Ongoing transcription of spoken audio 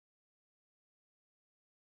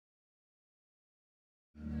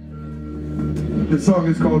The song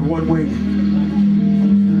is called One Wing.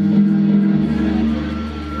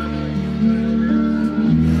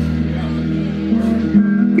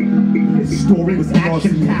 Story was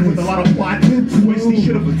action-packed with a lot of plot twists. He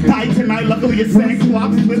should have died tonight. Luckily, his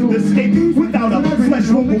clock lived to escape without a flesh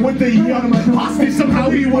wound. But with the young hostage, somehow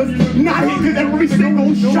he was not hit because every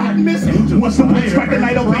single shot missed. Once the police cracked the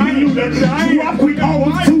night open, he knew that drop quick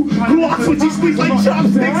always two blocks, which he squeezed like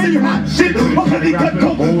chopsticks and hot shit. Until he cut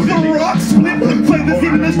coke, the rock split. Played the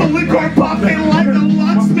scene in the stolen car, popping like a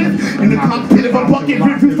locksmith. In the cockpit of a bucket,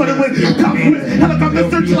 review flooded with cops with helicopter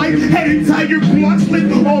searchlight, head and tiger block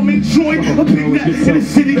split. Almond joy. A big net in a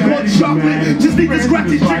city called chocolate. Just need to scratch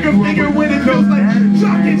his trigger finger when it feels like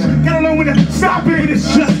chocolate. Gotta learn when to stop it.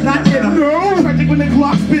 It's just not in a tragic when the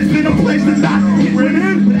clock spits in a place that's not hit with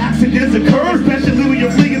it. But accidents occur, especially when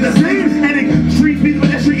you're fleeing the scene. And it treats me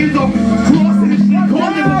pedestrians on crossing and she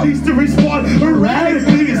called the police to respond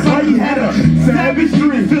erratically. It's like he had a savage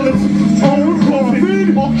dream. Phillips' own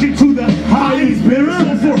coffin auction to the highest bidder.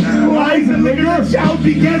 So for lies and liquor, the child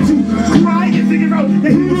began to cry and figure out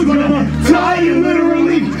that he was gonna die and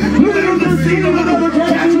literally the scene of another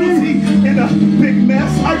casualty in a big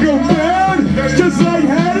mess. I go mad, just like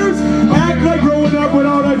haters. Act like growing up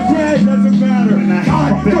without a dad doesn't matter. When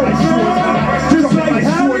I go mad, just like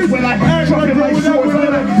haters. When I act like growing up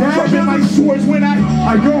without a dad, dropping my swords when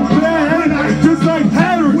I go mad, just like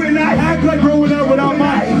haters. When I act like growing up without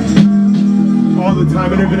my all the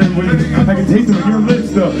time and everything. I can taste it on your lips.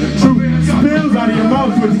 The truth spills out of your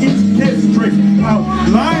mouth with each kiss. Tricks out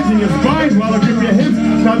lines in your spine while I grip your hips.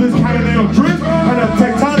 Now this kind of little drift and a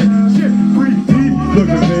tectonic shift. Breathe deep,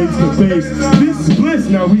 looking face to face. This is bliss.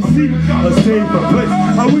 Now we seek a safer place.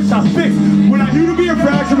 I wish I fixed when I knew to be a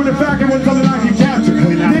fraction when the factor was something I could capture.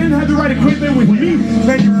 They didn't have the right equipment with me.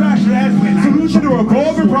 Manufactured as solution to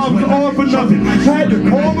evolving problems all for nothing. I had to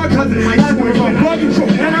call my cousin, ask him if I'm bugging,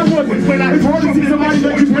 and I wasn't. It's hard to see somebody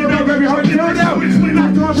that you put up every heart turn out. When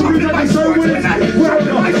I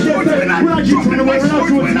get to the way, when I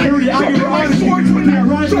do security, I get honesty. When I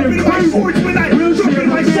run to the place, when I will shoot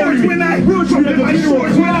my swords, when I will shoot my swords, when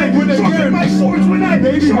I sharpen my swords, when I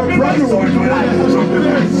maybe her brother was when I sharpen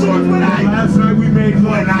my swords, when I last night we made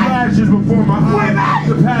love flashes before my eyes.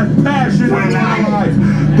 The past passion in my eyes.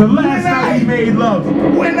 The last night we made love.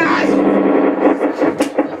 When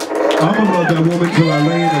I'ma love that woman till I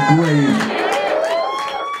lay in a grave.